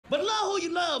But love who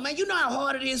you love, man. You know how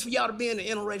hard it is for y'all to be in an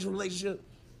interracial relationship?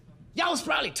 Y'all was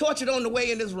probably tortured on the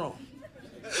way in this room.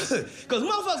 Because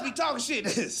motherfuckers be talking shit.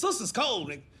 Sister's cold,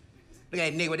 nigga. Look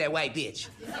at that nigga with that white bitch.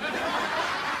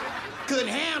 Couldn't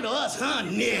handle us, huh,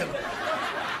 nigga?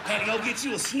 Had to go get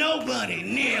you a snow bunny,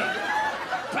 nigga.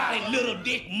 Probably little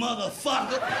dick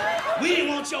motherfucker. We didn't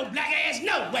want your black ass,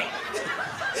 no way.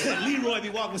 Leroy be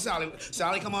walking with Sally.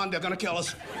 Sally, come on, they're gonna kill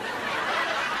us.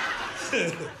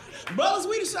 Brothers,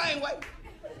 we the same way.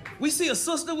 We see a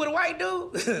sister with a white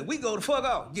dude, we go the fuck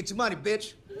off. Get your money,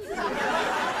 bitch.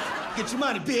 Get your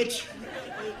money, bitch.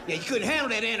 Yeah, you couldn't handle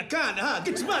that anaconda, huh?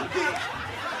 Get your money, bitch.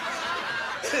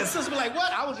 Sister be like,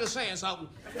 what? I was just saying something.